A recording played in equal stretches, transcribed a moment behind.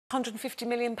£150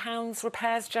 million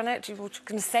repairs, Janet? You're going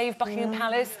to save Buckingham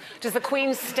Palace? Does the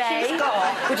Queen stay?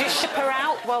 Would you ship her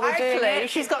out while we're doing it?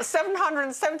 She's got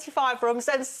 775 rooms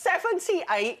and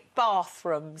 78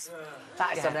 bathrooms.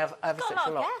 That is ever such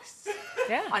a lot.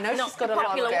 Yeah, I know she's got a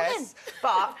lot of guests.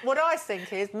 But what I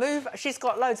think is she's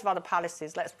got loads of other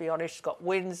palaces, let's be honest. She's got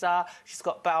Windsor, she's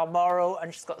got Balmoral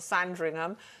and she's got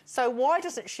Sandringham. So why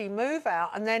doesn't she move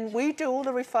out and then we do all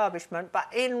the refurbishment, but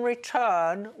in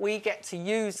return we get to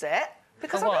use it?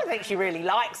 Because I don't think she really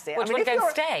likes it. What, do you want to go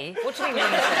stay? What do you mean?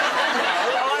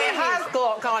 I have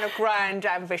got kind of grand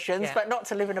ambitions, but not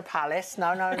to live in a palace.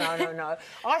 No.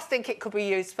 I think it could be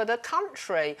used for the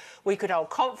country. We could hold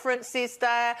conferences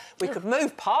there. We could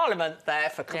move Parliament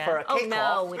there for a kick-off. Oh,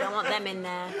 no, we don't want them in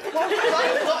there. Well,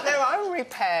 they've got their own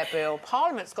repair bill.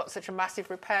 Parliament's got such a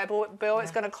massive repair bill. It's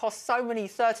going to cost so many,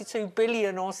 32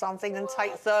 billion or something, and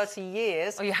take 30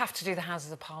 years. Oh, you have to do the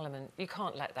Houses of Parliament. You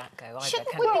can't let that go either,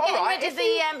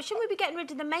 Shouldn't we be getting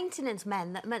rid of the maintenance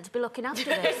men that are meant to be looking after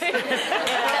this? It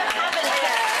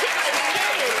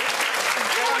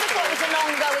was an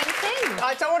ongoing thing.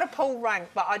 I don't want to pull rank,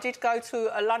 but I did go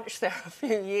to a lunch there a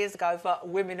few years ago for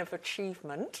Women of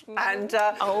Achievement, and she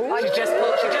just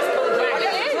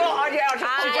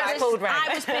pulled rank.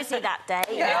 I was busy that day.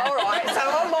 Yeah, all right. So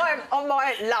on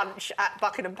my lunch at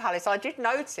Buckingham Palace, I did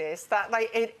notice that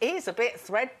it is a bit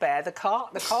threadbare. The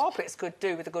carpets could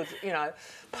do with a good,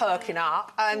 perking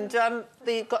up, and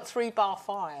they've got 3 bar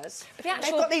fires. But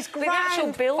they've got these the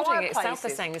actual building itself, fireplaces.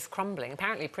 they're saying, is crumbling.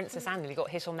 Apparently, Princess Anne nearly got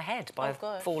hit on the head by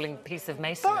a falling piece of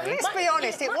masonry. But let's be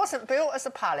honest, it wasn't built as a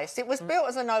palace. It was built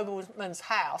as a nobleman's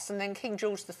house, and then King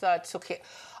George III took it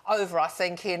over, I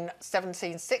think, in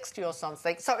 1760 or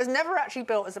something. So it was never actually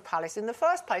built as a palace in the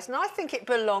first place, and I think it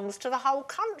belongs to the whole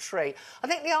country. I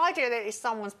think the idea that it's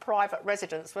someone's private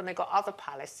residence when they've got other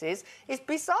palaces is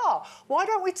bizarre. Why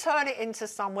don't we turn it into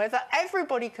somewhere that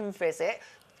everybody can visit?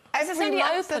 It's only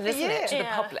open, isn't it, to the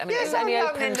public? I mean, it's only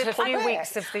open to a few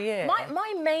weeks of the year.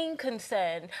 My main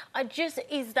concern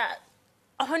is that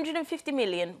 150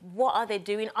 million, what are they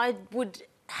doing? I would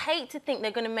hate to think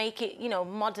they're going to make it,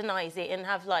 modernise it and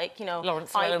have,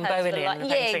 Lawrence Llewellyn Bowen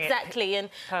exactly, and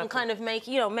kind of make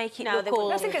it look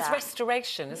all... I think it's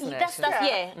restoration, isn't it?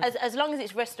 As long as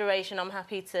it's restoration, I'm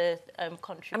happy to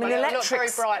contribute. I mean, the electrics... Look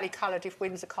very brightly coloured if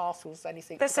Windsor Castle's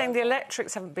anything... They're saying the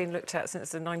electrics haven't been looked at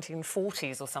since the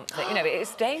 1940s or something.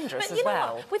 It's dangerous as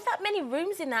well. What? With that many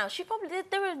rooms in the house,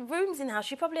 there are rooms in the house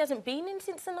she probably hasn't been in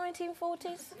since the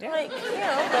 1940s. Yeah.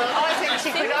 I think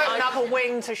she could open up a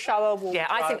wing to show her wardrobe.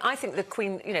 Yeah, I think the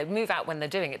Queen, move out when they're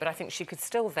doing it, but I think she could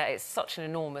still it's such an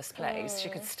enormous place. She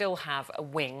could still have a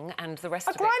wing and the rest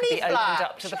of it could be opened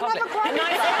up to the public.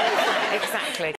 Exactly.